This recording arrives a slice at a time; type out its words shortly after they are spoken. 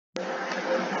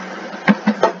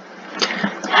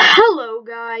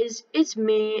guys, it's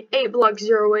me,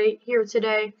 8Block08 here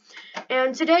today,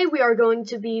 and today we are going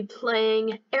to be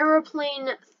playing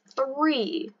Airplane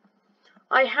 3.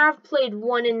 I have played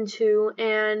 1 and 2,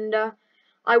 and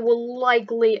I will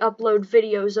likely upload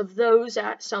videos of those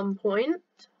at some point.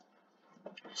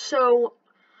 So,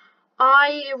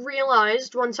 I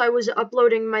realized once I was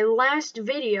uploading my last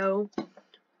video,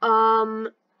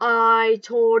 I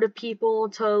told people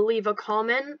to leave a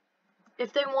comment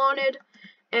if they wanted.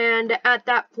 And at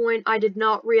that point, I did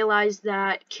not realize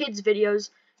that kids'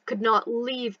 videos could not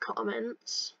leave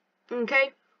comments.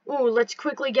 Okay? Ooh, let's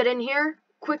quickly get in here.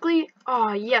 Quickly.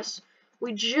 Ah, yes.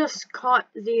 We just caught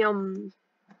the,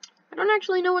 I don't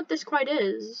actually know what this quite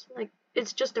is. Like,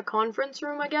 it's just a conference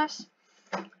room, I guess.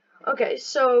 Okay,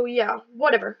 so, yeah,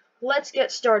 whatever. Let's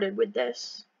get started with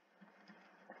this.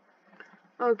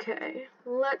 Okay,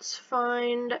 let's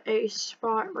find a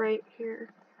spot right here.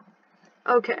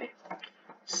 Okay.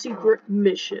 Secret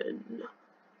mission.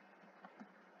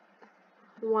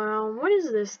 Wow, what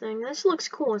is this thing? This looks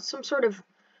cool. It's some sort of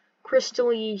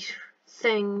crystal-y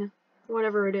thing.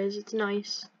 Whatever it is, it's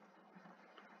nice.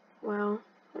 Wow.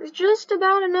 There's just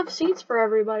about enough seats for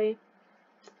everybody.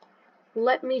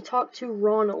 Let me talk to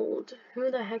Ronald.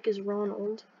 Who the heck is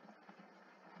Ronald?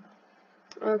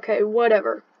 Okay,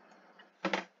 whatever.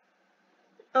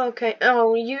 Okay,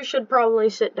 oh, you should probably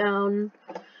sit down.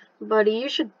 Buddy, you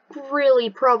should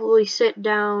really probably sit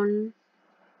down.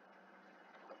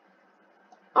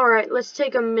 Alright, let's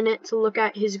take a minute to look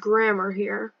at his grammar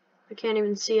here. I can't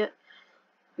even see it.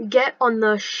 Get on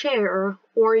the share,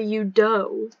 or you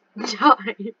die.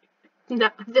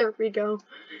 Nah, there we go.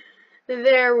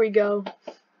 There we go.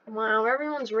 Wow,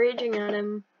 everyone's raging at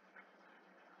him.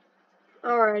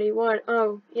 Alrighty, what?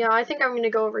 Oh, yeah, I think I'm gonna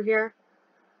go over here.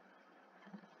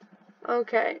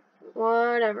 Okay,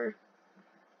 whatever.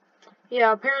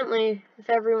 Yeah, apparently, if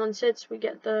everyone sits, we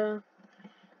get the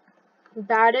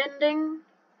bad ending,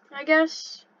 I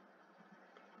guess.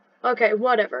 Okay,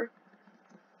 whatever.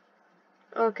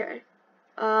 Okay.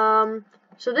 So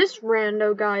this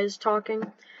rando guy is talking.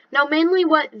 Now, mainly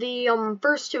what the,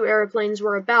 first two airplanes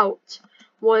were about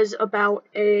was about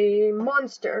a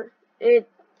monster.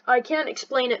 I can't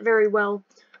explain it very well,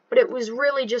 but it was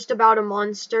really just about a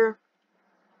monster.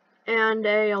 And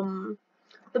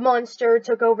the monster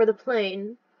took over the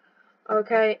plane,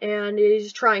 okay, and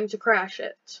is trying to crash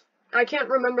it. I can't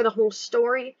remember the whole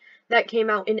story that came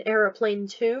out in Airplane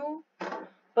 2,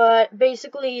 but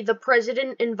basically the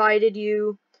president invited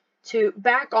you to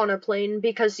back on a plane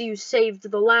because you saved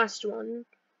the last one,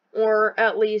 or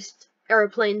at least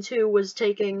Airplane 2 was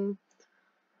taking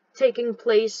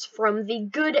place from the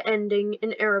good ending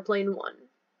in Airplane 1.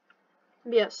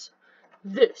 Yes,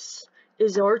 this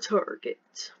is our target.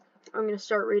 I'm gonna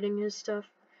start reading his stuff.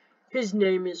 His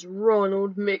name is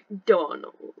Ronald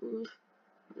McDonald.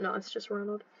 No, it's just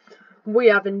Ronald. We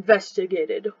have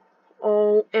investigated.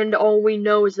 All we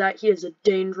know is that he is a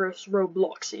dangerous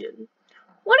Robloxian.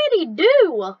 What did he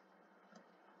do?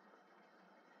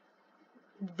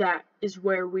 That is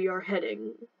where we are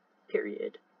heading.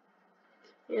 Period.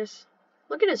 Yes.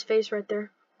 Look at his face right there.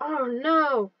 Oh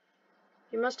no!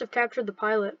 He must have captured the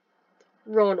pilot.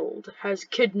 Ronald has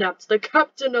kidnapped the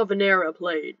captain of an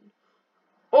airplane.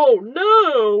 Oh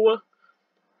no!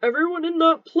 Everyone in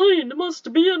that plane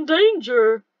must be in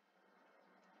danger.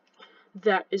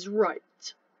 That is right.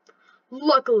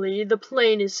 Luckily, the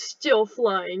plane is still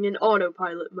flying in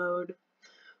autopilot mode,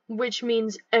 which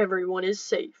means everyone is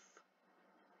safe.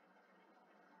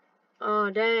 Aw,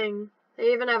 dang.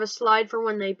 They even have a slide for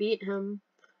when they beat him.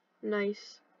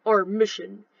 Nice. Our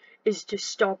mission is to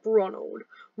stop Ronald.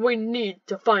 We need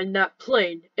to find that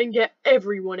plane and get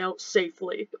everyone out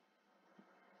safely.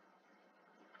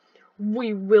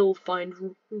 We will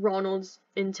find Ronald's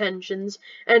intentions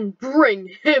and bring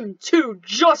him to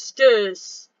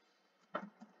justice!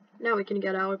 Now we can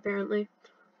get out, apparently.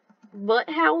 But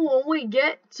how will we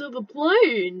get to the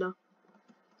plane?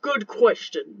 Good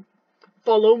question.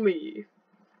 Follow me.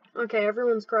 Okay,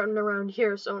 everyone's crowding around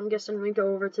here, so I'm guessing we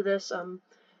go over to this,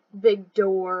 big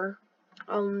door.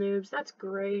 All noobs, that's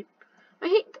great. I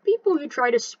hate the people who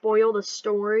try to spoil the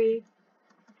story.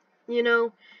 You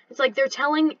know? It's like they're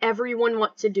telling everyone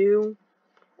what to do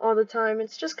all the time.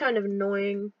 It's just kind of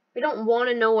annoying. We don't want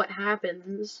to know what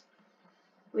happens.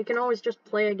 We can always just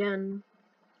play again.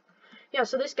 Yeah,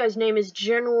 so this guy's name is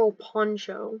General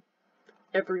Poncho.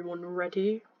 Everyone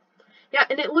ready? Yeah,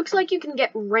 and it looks like you can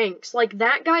get ranks. Like,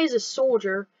 that guy is a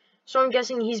soldier, so I'm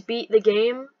guessing he's beat the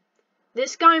game.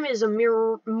 This guy is a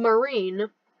Marine,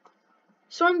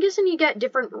 so I'm guessing you get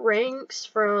different ranks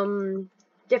from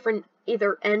different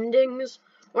either endings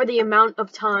or the amount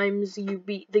of times you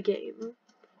beat the game.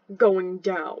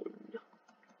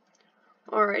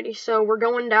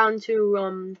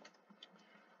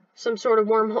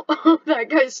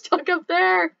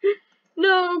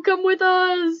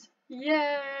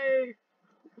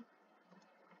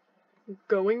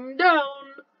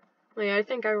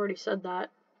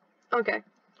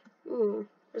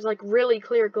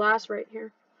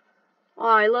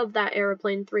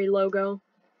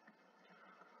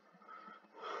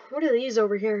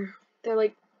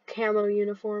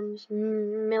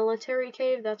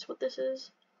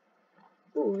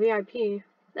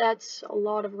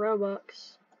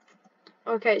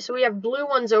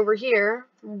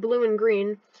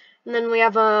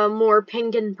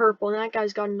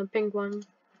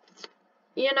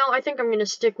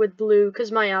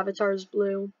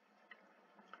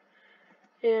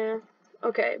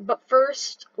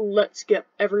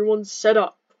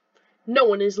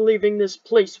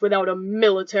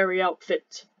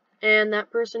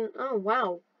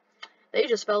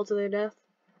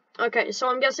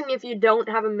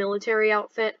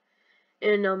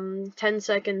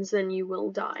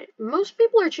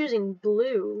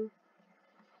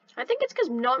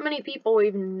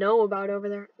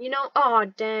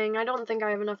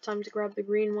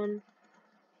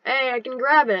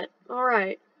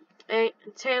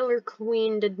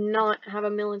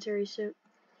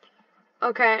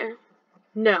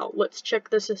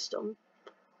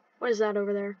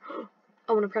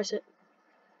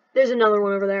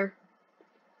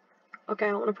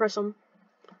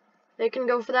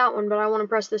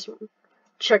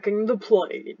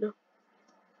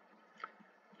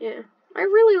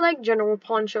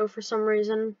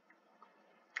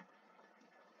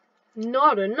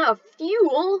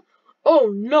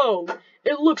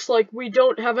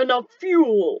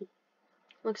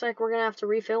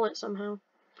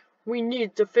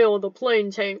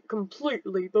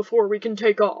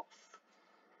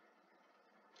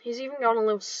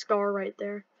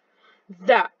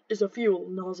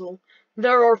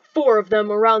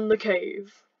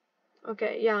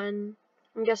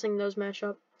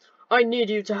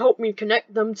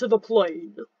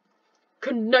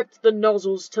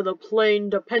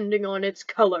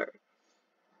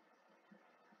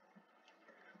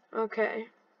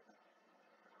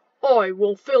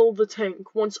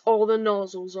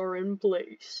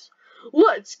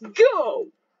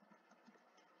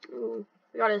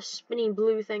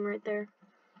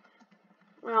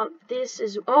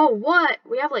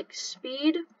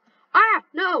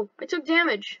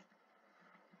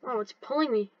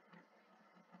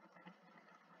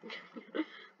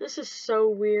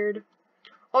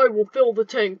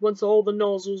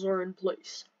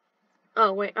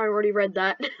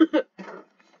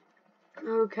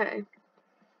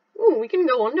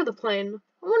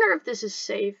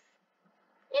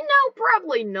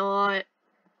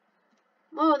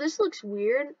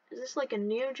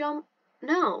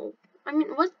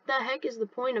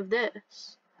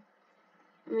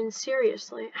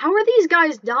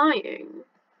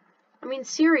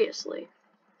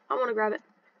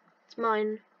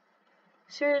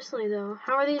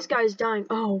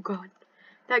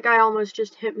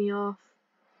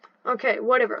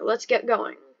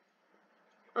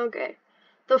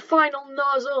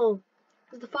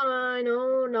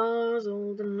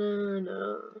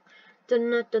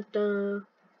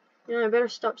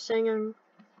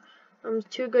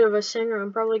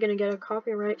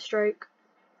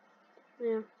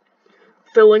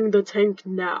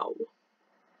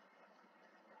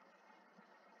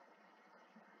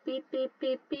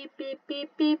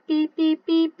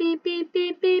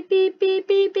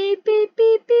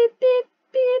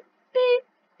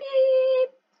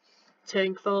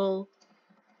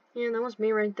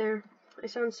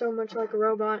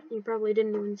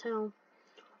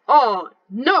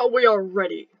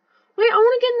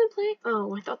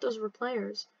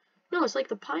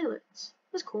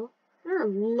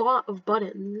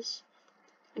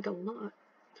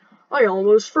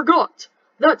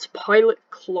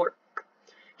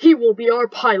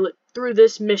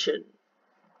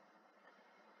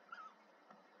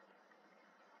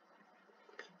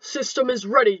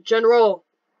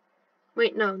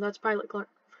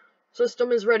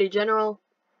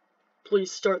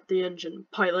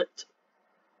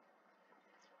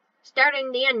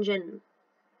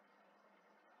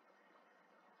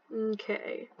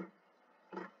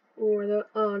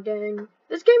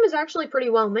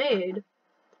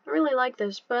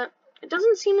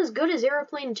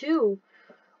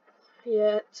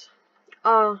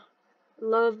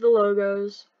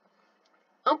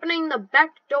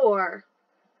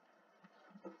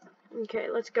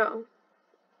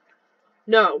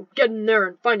 Now, get in there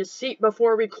and find a seat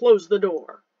before we close the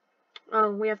door.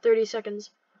 Oh, we have 30 seconds.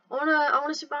 I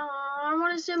wanna sit by him. I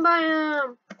wanna sit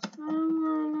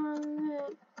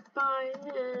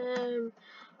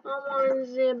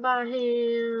by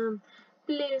him.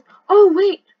 Please. Oh,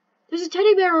 wait. There's a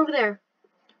teddy bear over there.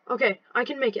 Okay, I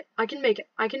can make it. I can make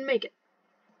it.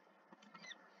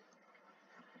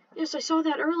 Yes, I saw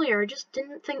that earlier. I just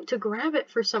didn't think to grab it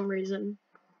for some reason.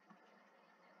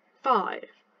 5,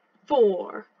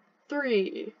 4,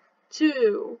 3,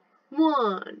 2,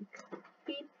 1.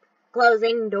 Beep.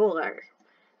 Closing door.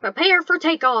 Prepare for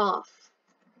takeoff.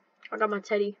 I got my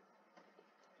teddy.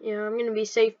 Yeah, I'm gonna be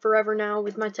safe forever now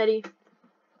with my teddy.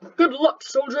 Good luck,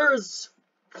 soldiers!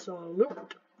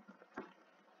 Salute.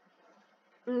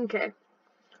 Okay.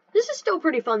 This is still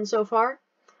pretty fun so far.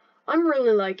 I'm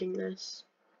really liking this.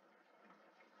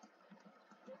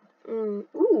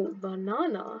 Ooh,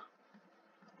 banana.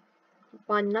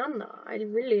 Banana. I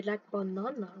really like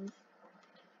bananas.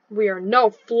 We are now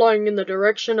flying in the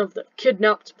direction of the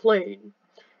kidnapped plane.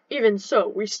 Even so,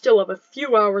 we still have a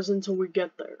few hours until we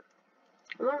get there.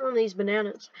 I want one of these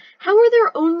bananas. How are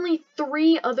there only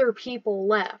 3 other people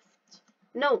left?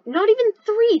 No, not even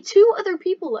 3. 2 other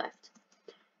people left.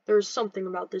 There's something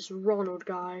about this Ronald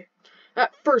guy.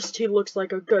 At first, he looks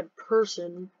like a good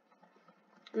person.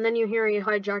 And then you hear he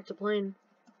hijacked a plane.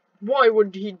 Why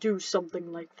would he do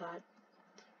something like that?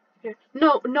 Yeah.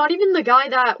 No, not even the guy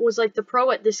that was like the pro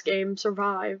at this game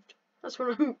survived. That's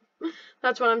what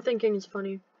I'm thinking is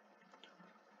funny.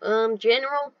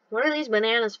 General, what are these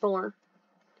bananas for?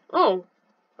 Oh,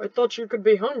 I thought you could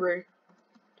be hungry.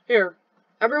 Here,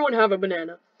 everyone have a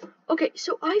banana. Okay,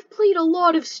 so I've played a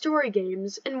lot of story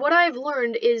games, and what I've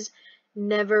learned is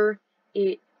never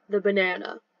eat the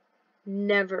banana.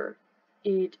 Never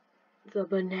eat the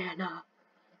banana.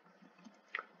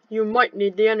 You might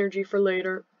need the energy for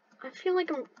later. I feel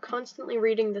like I'm constantly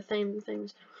reading the same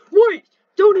things. Wait!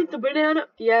 Don't eat the banana!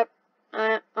 Yep,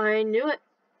 I knew it.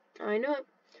 I knew it.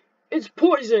 It's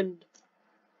poisoned!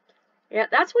 Yeah,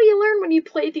 that's what you learn when you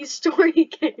play these story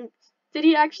games. Did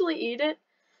he actually eat it?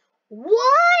 What?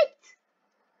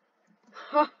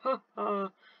 Ha ha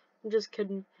ha. I'm just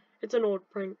kidding. It's an old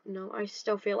prank. No, I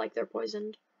still feel like they're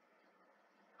poisoned.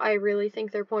 I really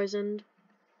think they're poisoned.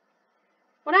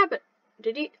 What happened?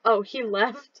 Did he? Oh, he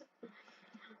left.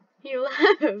 He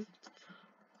left.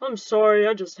 I'm sorry,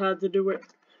 I just had to do it.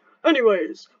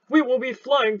 Anyways, we will be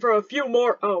flying for a few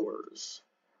more hours.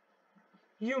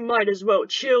 You might as well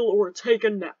chill or take a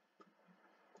nap.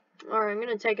 Alright, I'm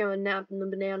gonna take a nap in the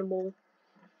banana bowl.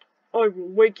 I will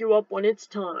wake you up when it's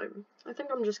time. I think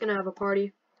I'm just gonna have a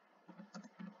party.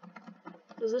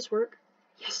 Does this work?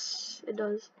 Yes, it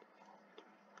does.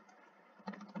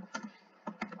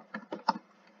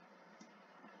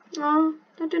 Oh,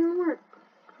 that didn't work.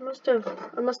 I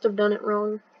must have done it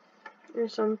wrong. Or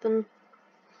something.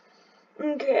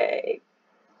 Okay.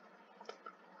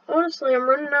 Honestly, I'm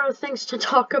running out of things to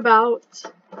talk about.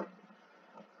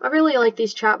 I really like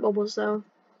these chat bubbles, though.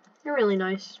 They're really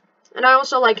nice. And I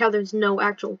also like how there's no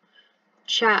actual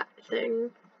chat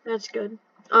thing. That's good.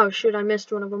 Oh, shoot, I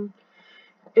missed one of them.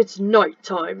 It's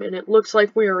nighttime, and it looks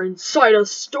like we are inside a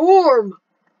storm!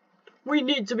 We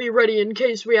need to be ready in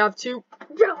case we have to...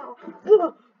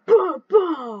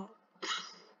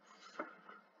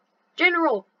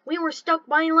 General, we were struck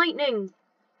by lightning.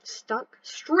 Struck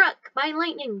by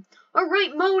lightning. Our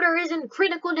right motor is in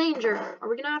critical danger. Are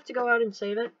we gonna have to go out and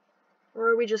save it? Or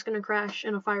are we just gonna crash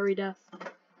in a fiery death?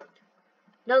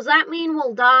 Does that mean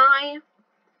we'll die?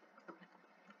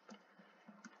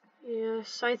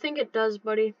 Yes, I think it does,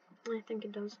 buddy. I think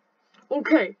it does.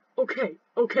 Okay.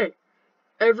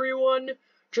 Everyone,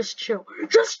 just chill.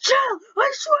 Just chill!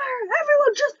 I swear!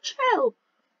 Everyone, just chill!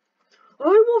 I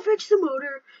will fix the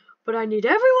motor, but I need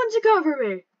everyone to cover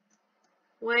me.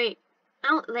 Wait,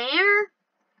 out there?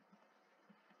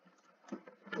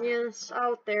 Yes,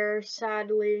 out there,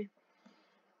 sadly.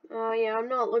 Oh, yeah, I'm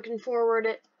not looking forward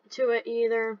to it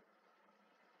either.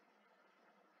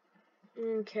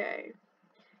 Okay.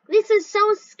 This is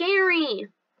so scary!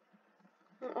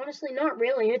 Well, honestly, not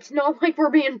really. It's not like we're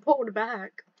being pulled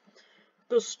back.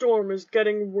 The storm is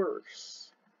getting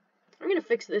worse. I'm gonna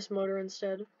fix this motor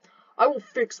instead. I will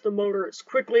fix the motor as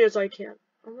quickly as I can.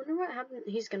 I wonder what happened.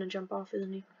 He's gonna jump off,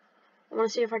 isn't he? I wanna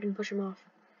see if I can push him off.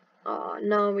 Oh,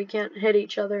 no, we can't hit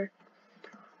each other.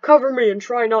 Cover me and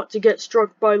try not to get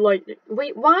struck by lightning.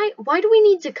 Wait, why do we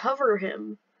need to cover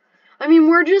him? I mean,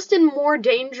 we're just in more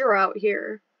danger out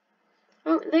here.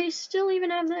 Oh, they still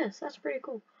even have this. That's pretty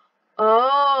cool.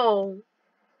 Oh.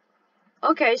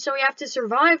 Okay, so we have to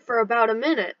survive for about a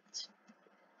minute.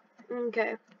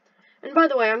 Okay. And by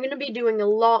the way, I'm going to be doing a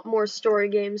lot more story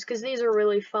games because these are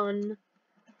really fun.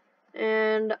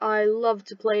 And I love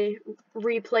to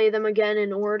replay them again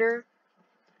in order.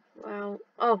 Wow.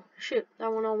 Oh, shoot.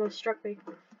 That one almost struck me.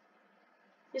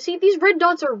 You see, these red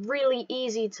dots are really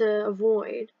easy to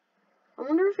avoid. I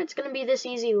wonder if it's going to be this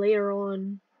easy later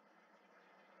on.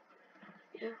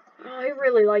 Yeah. I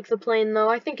really like the plane, though.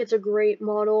 I think it's a great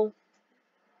model.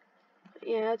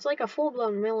 Yeah, it's like a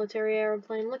full-blown military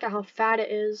airplane. Look at how fat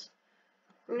it is.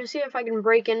 I'm going to see if I can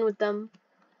break in with them.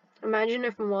 Imagine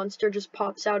if a monster just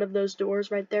pops out of those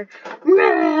doors right there.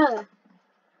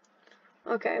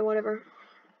 Okay, whatever.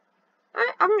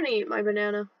 I'm going to eat my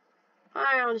banana.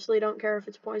 I honestly don't care if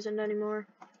it's poisoned anymore.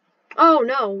 Oh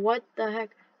no, what the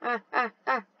heck?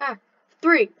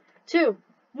 3, 2,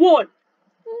 1.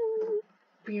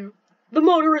 The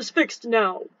motor is fixed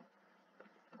now.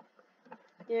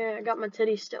 Yeah, I got my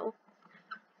teddy still.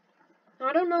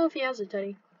 I don't know if he has a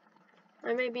teddy.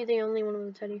 I may be the only one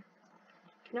with a teddy.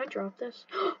 Can I drop this?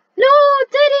 No,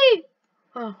 teddy!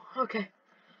 Oh, okay.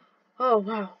 Oh,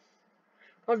 wow.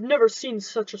 I've never seen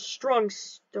such a strong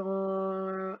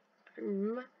storm.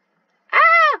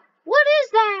 Ah! What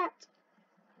is that?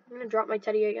 I'm gonna drop my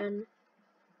teddy again.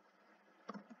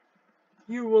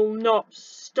 You will not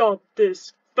stop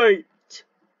this fate.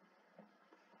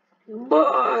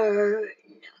 Burn!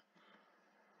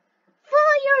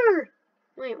 Fire!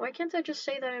 Wait, why can't I just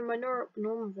say that in my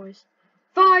normal voice?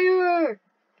 Fire!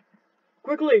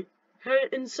 Quickly,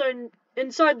 head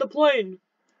inside the plane.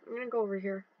 I'm gonna go over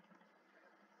here.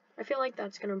 I feel like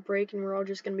that's gonna break and we're all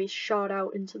just gonna be shot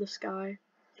out into the sky.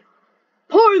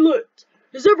 Pilot!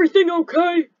 Is everything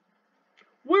okay?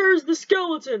 Where is the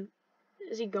skeleton?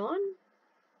 Is he gone?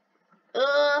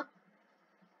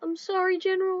 I'm sorry,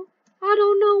 General. I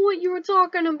don't know what you were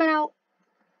talking about.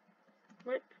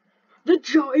 What? The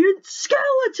giant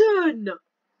skeleton!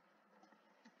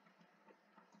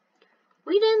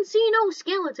 We didn't see no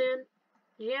skeleton.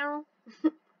 General.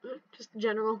 Just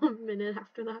General a minute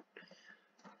after that.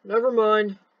 Never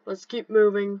mind. Let's keep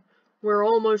moving. We're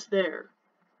almost there.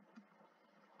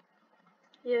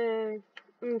 Yay.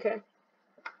 Okay.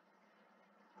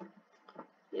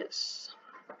 Yes.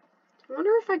 I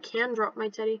wonder if I can drop my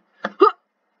teddy.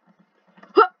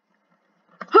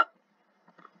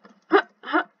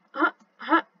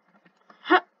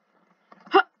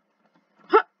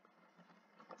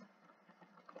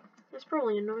 That's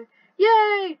probably annoying.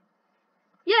 Yay!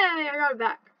 Yay! I got it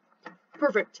back.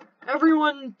 Perfect.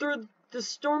 Everyone through the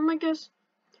storm, I guess?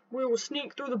 We will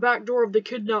sneak through the back door of the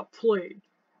kidnapped plane.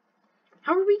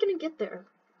 How are we gonna get there?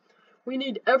 We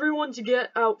need everyone to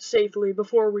get out safely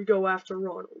before we go after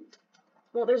Ronald.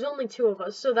 Well, there's only 2 of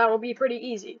us, so that'll be pretty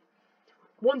easy.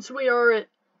 Once we are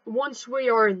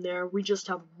in there, we just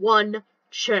have one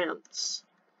chance.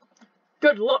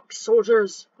 Good luck,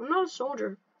 soldiers. I'm not a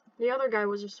soldier. The other guy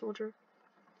was a soldier.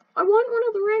 I want one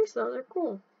of the ranks, though. They're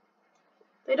cool.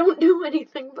 They don't do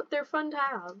anything, but they're fun to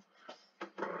have.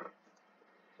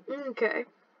 Okay.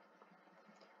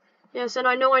 Yes, and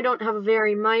I know I don't have a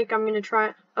very good mic. I'm gonna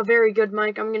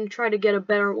try to get a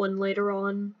better one later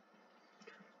on.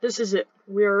 This is it.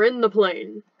 We are in the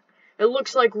plane. It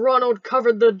looks like Ronald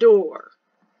covered the door.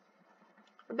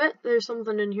 I bet there's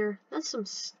something in here. That's some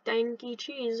stanky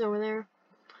cheese over there.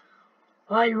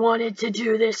 I wanted to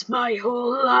do this my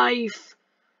whole life.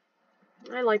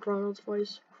 I like Ronald's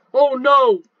voice. Oh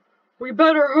no! We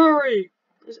better hurry!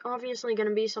 There's obviously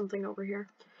gonna be something over here.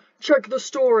 Check the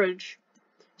storage.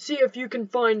 See if you can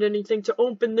find anything to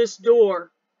open this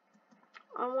door.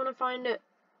 I wanna find it.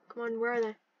 Come on, where are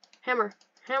they? Hammer.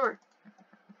 Hammer.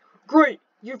 Great!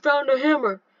 You found a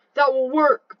hammer. That will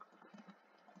work.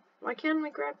 Why can't we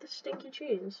grab the stinky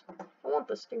cheese? I want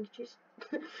the stinky cheese.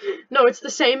 No, it's the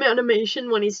same animation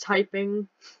when he's typing.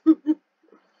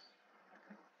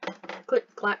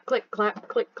 Click, clack, click, clack,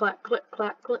 click, clack, click,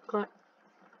 clack, click, clack.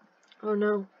 Oh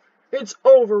no. It's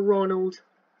over, Ronald.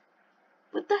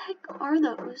 What the heck are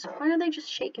those? Why are they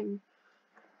just shaking?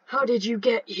 How did you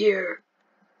get here?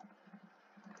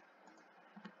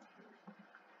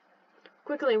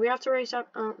 Quickly, we have to race up.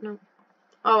 Oh, no.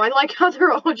 Oh, I like how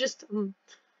they're all just,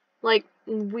 like,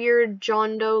 weird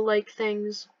John Doe-like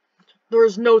things. There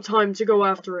is no time to go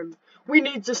after him. We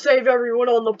need to save everyone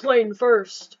on the plane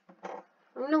first.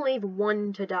 I'm gonna leave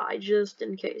one to die, just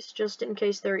in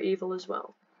case they're evil as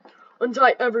well.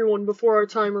 Untie everyone before our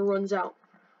timer runs out.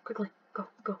 Quickly, go,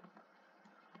 go.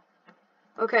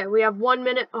 Okay, we have 1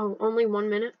 minute. Oh, only 1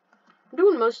 minute? I'm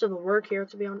doing most of the work here,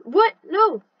 to be honest. What?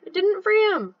 No, it didn't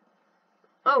free him.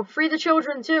 Oh, free the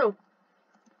children, too.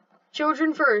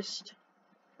 Children first,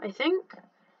 I think.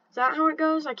 Is that how it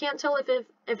goes? I can't tell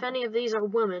if any of these are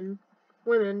women.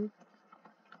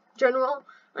 General,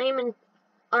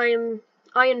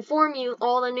 I inform you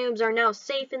all the noobs are now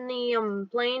safe in the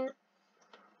plane.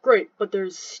 Great, but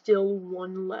there's still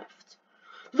one left.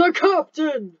 The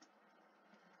captain!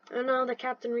 Oh no, the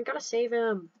captain, we gotta save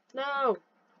him. No!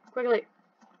 Quickly.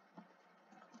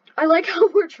 I like how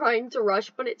we're trying to rush,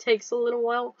 but it takes a little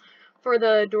while for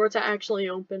the door to actually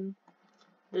open.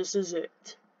 This is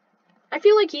it. I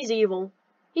feel like he's evil.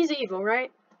 He's evil,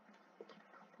 right?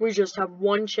 We just have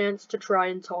one chance to try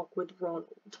and talk with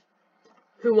Ronald.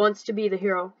 Who wants to be the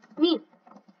hero? Me.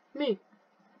 Me.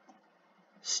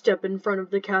 Step in front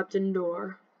of the captain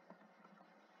door.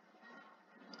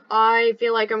 I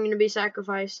feel like I'm gonna be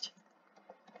sacrificed.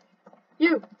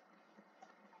 You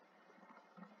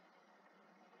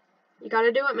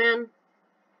gotta do it, man.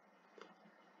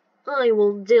 I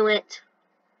will do it.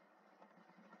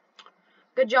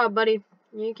 Good job, buddy.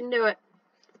 You can do it.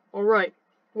 Alright.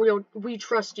 We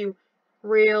trust you.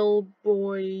 Real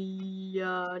boy,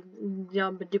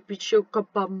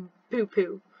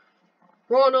 poo-poo.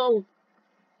 Ronald!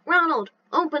 Ronald,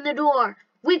 open the door.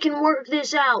 We can work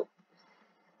this out.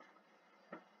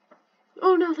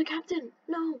 Oh no, the captain.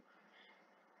 No.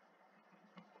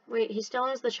 Wait, he still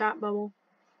has the chat bubble.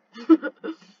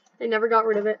 They never got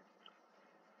rid of it.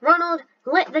 Ronald,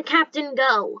 let the captain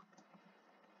go.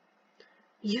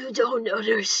 You don't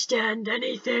understand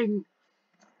anything.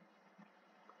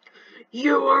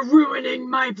 You are ruining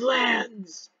my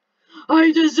plans.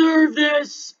 I deserve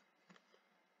this.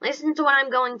 Listen to what I'm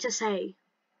going to say.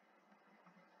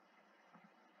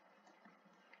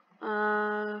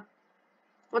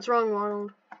 What's wrong,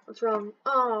 Ronald? What's wrong?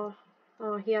 Oh,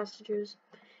 he has to choose.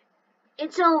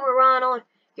 It's over, Ronald.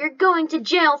 You're going to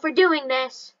jail for doing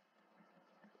this.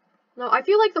 No, I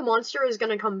feel like the monster is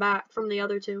gonna come back from the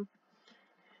other two.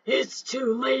 It's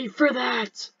too late for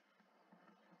that.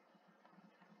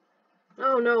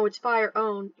 Oh no, it's fire.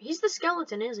 Oh, he's the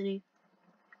skeleton, isn't he?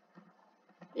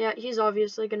 Yeah, he's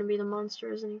obviously gonna be the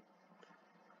monster, isn't he?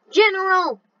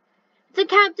 General! The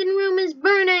captain room is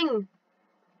burning!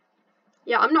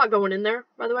 Yeah, I'm not going in there,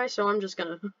 by the way, so I'm just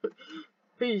gonna...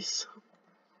 Peace.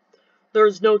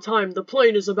 There's no time. The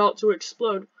plane is about to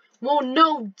explode. Well,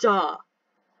 no, duh.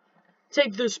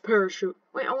 Take this parachute.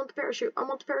 Wait, I want the parachute. I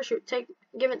want the parachute.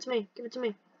 Give it to me. Give it to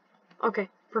me. Okay,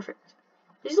 perfect.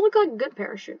 These look like good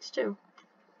parachutes, too.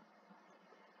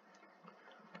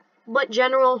 But,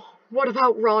 General, what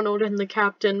about Ronald and the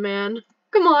captain, man?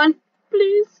 Come on,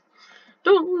 please.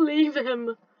 Don't leave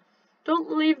him.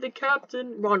 Don't leave the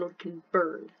captain. Ronald can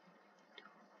burn.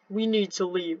 We need to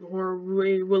leave, or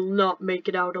we will not make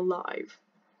it out alive.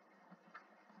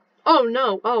 Oh,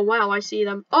 no. Oh, wow, I see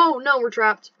them. Oh, no, we're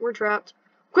trapped. We're trapped.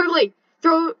 Quickly,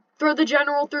 throw the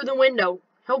general through the window.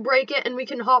 He'll break it, and we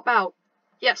can hop out.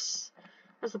 Yes,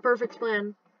 that's the perfect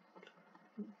plan.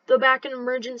 The back and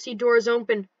emergency door is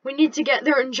open. We need to get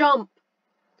there and jump.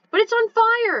 But it's on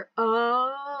fire.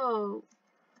 Oh,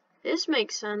 this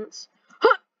makes sense.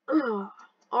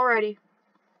 Alrighty.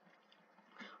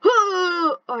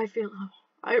 Oh,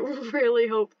 I really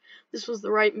hope this was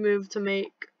the right move to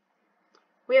make.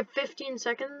 We have 15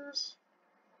 seconds.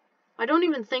 I don't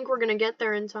even think we're gonna get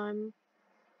there in time.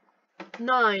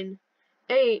 9,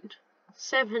 8,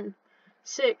 7,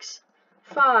 6,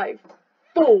 5,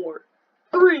 4,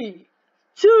 3,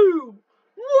 2,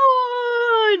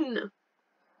 1!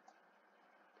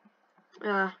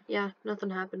 Yeah, nothing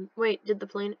happened. Wait, did the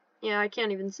plane... Yeah, I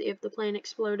can't even see if the plane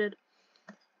exploded.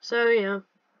 So, yeah.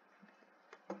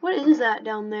 What is that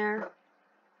down there?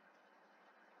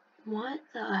 What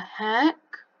the heck?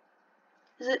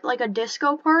 Is it like a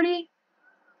disco party?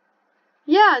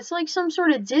 Yeah, it's like some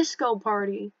sort of disco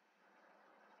party.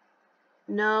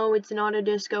 No, it's not a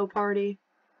disco party.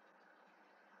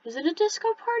 Is it a disco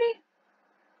party?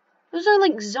 Those are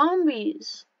like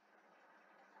zombies.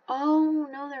 Oh,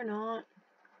 no, they're not.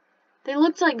 They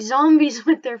looked like zombies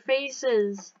with their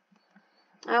faces.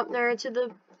 Oh, there are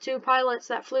the two pilots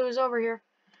that flew us over here.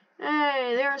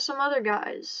 Hey, there are some other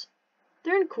guys.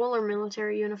 They're in cooler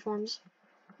military uniforms.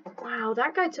 Wow,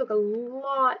 that guy took a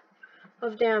lot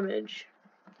of damage.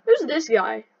 Who's this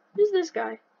guy? Who's this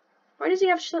guy? Why does he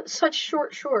have such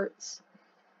short shorts?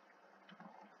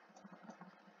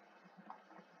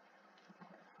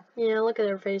 Yeah, look at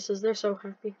their faces. They're so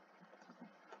happy.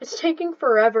 It's taking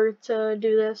forever to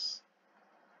do this.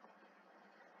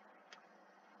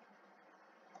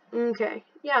 Okay.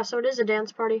 Yeah, so it is a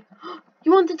dance party.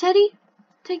 You want the teddy?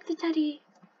 Take the teddy.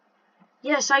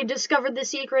 Yes, I discovered the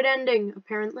secret ending,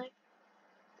 apparently.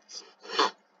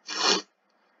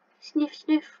 Sniff,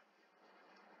 sniff.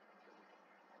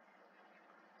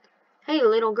 Hey,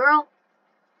 little girl.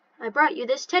 I brought you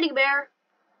this teddy bear.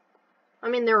 I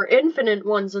mean, there are infinite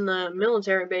ones in the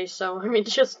military base, so, I mean,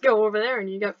 just go over there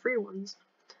and you got free ones.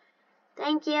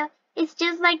 Thank you. It's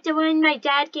just like the one my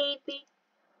dad gave me.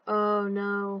 Oh,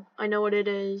 no. I know what it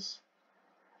is.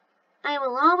 I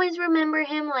will always remember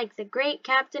him like the great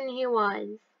captain he was.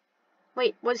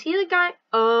 Wait, was he the guy?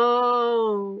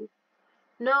 Oh.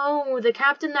 No, the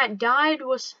captain that died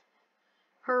was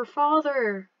her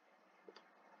father.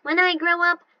 When I grow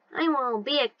up, I will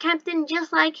be a captain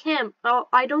just like him. Oh,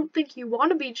 I don't think you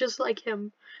want to be just like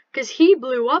him, 'cause he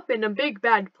blew up in a big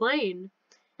bad plane.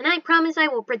 And I promise I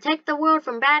will protect the world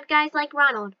from bad guys like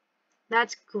Ronald.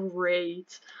 That's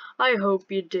great. I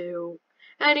hope you do.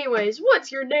 Anyways,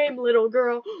 what's your name, little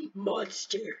girl?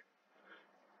 Monster.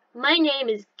 My name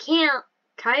is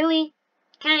Kylie?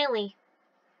 Kylie.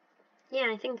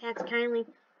 Yeah, I think that's Kylie.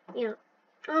 Yeah.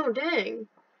 Oh, dang.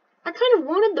 I kind of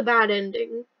wanted the bad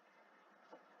ending.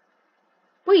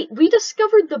 Wait, we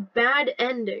discovered the bad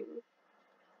ending.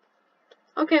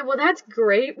 Okay, well that's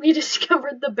great. We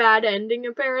discovered the bad ending,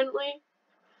 apparently.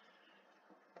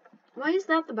 Why is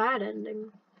that the bad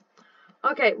ending?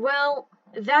 Okay, well,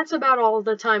 that's about all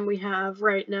the time we have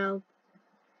right now.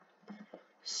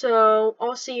 So,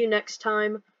 I'll see you next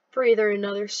time for either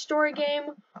another story game,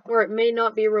 or it may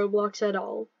not be Roblox at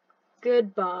all.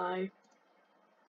 Goodbye.